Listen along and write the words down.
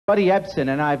Buddy Ebsen,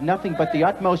 and I have nothing but the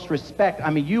utmost respect. I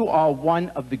mean, you are one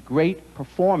of the great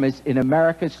performers in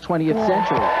America's 20th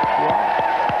century.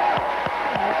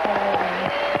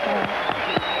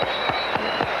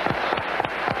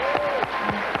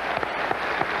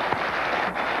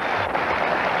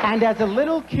 And as a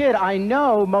little kid, I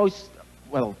know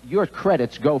well, your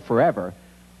credits go forever,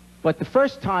 but the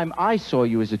first time I saw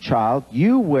you as a child,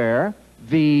 you were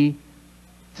the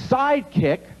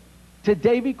sidekick to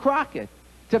Davy Crockett,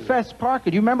 to Fess Parker.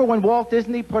 Do you remember when Walt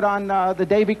Disney put on the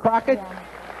Davy Crockett?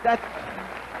 Yeah.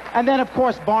 And then, of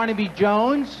course, Barnaby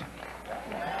Jones.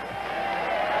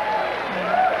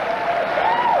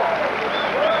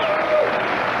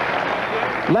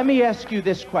 Let me ask you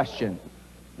this question.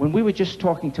 When we were just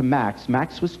talking to Max,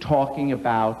 Max was talking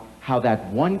about how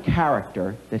that one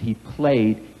character that he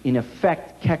played, in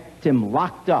effect, kept him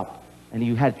locked up, and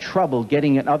you had trouble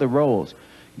getting in other roles.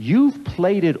 You've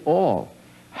played it all.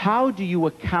 How do you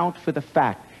account for the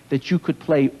fact that you could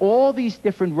play all these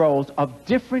different roles of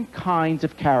different kinds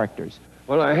of characters?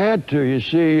 Well, I had to. You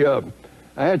see, I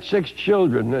had 6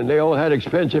 children, and they all had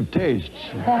expensive tastes.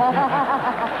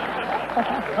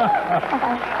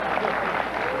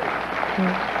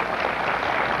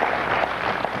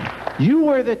 You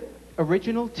were the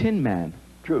original Tin Man.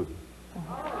 True.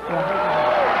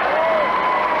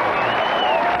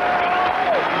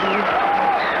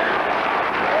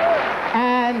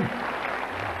 And,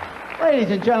 ladies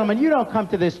and gentlemen, you don't come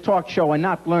to this talk show and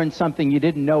not learn something you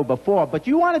didn't know before, but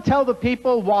you want to tell the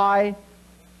people why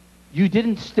you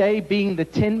didn't stay being the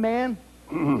Tin Man?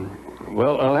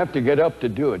 Well, I'll have to get up to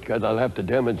do it, because I'll have to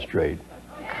demonstrate.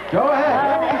 Go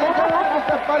ahead.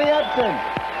 Mr. Buddy Ebsen.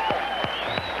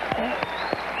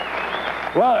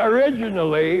 Well,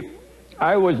 originally,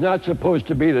 I was not supposed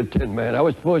to be the Tin Man. I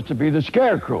was supposed to be the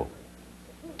Scarecrow.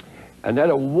 And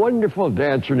then a wonderful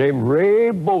dancer named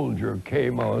Ray Bolger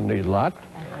came on the lot.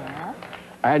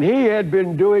 And he had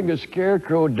been doing a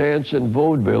Scarecrow dance in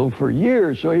vaudeville for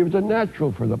years, so he was a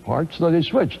natural for the part, so they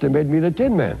switched. They made me the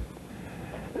Tin Man.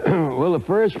 Well, the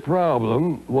first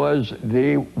problem was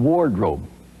the wardrobe.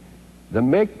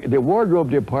 The wardrobe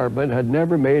department had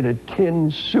never made a tin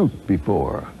suit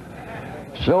before.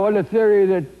 So on the theory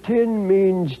that tin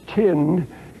means tin,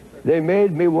 they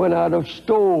made me one out of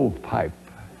stovepipe.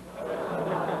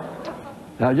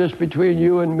 Now, just between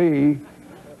you and me,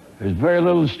 there's very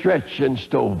little stretch in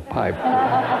stovepipe.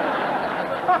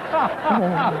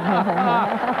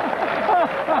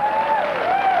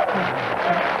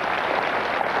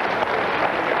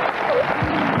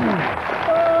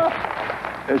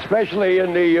 Especially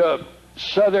in the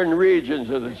southern regions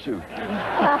of the suit.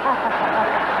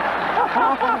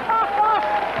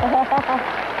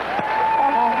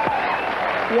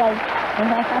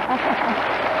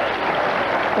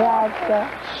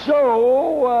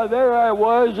 So there I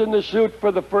was in the suit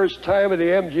for the first time, and the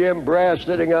MGM brass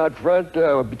sitting out front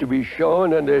to be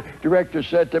shown, and the director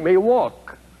said to me,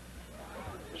 "Walk."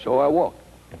 So I walked.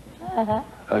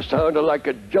 I sounded like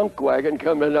a junk wagon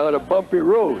coming down a bumpy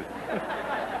road.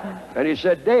 And he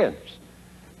said, "Dance."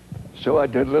 So I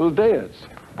did a little dance.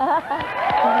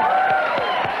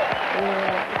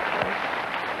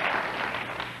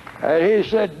 And he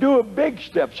said, "Do a big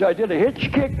step." So I did a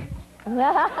hitch kick.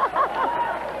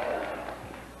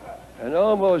 And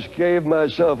almost gave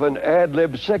myself an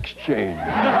ad-lib sex change.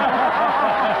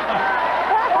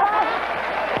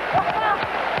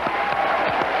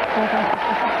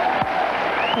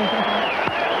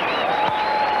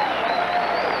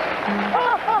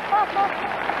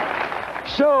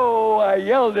 So I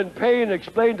yelled in pain,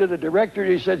 explained to the director,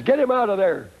 and he said, "Get him out of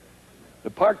there. The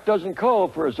part doesn't call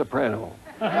for a soprano."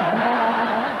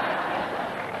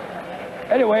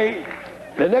 Anyway,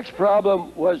 the next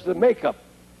problem was the makeup.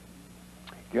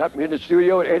 Got me in the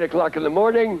studio at 8 o'clock in the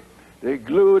morning. They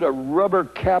glued a rubber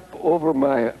cap over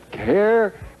my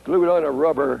hair, glued on a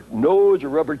rubber nose, a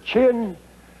rubber chin,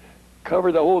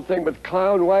 covered the whole thing with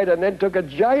clown white, and then took a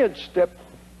giant step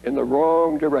in the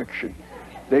wrong direction.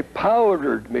 They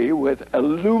powdered me with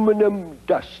aluminum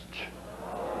dust.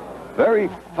 Very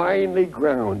finely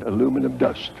ground aluminum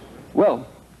dust. Well,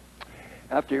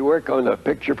 after you work on a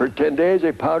picture for 10 days,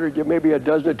 they powdered you maybe a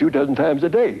dozen or 2 dozen times a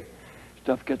day.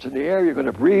 Stuff gets in the air, you're going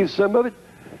to breathe some of it.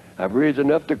 I breathed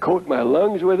enough to coat my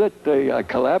lungs with it. I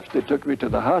collapsed. They took me to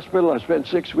the hospital. I spent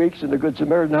 6 weeks in the Good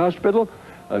Samaritan Hospital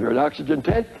under an oxygen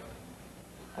tent.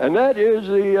 And that is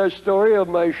the story of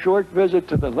my short visit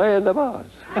to the land of Oz.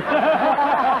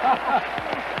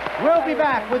 We'll be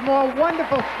back with more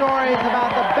wonderful stories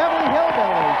about the Beverly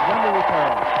Hillbillies when we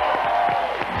return.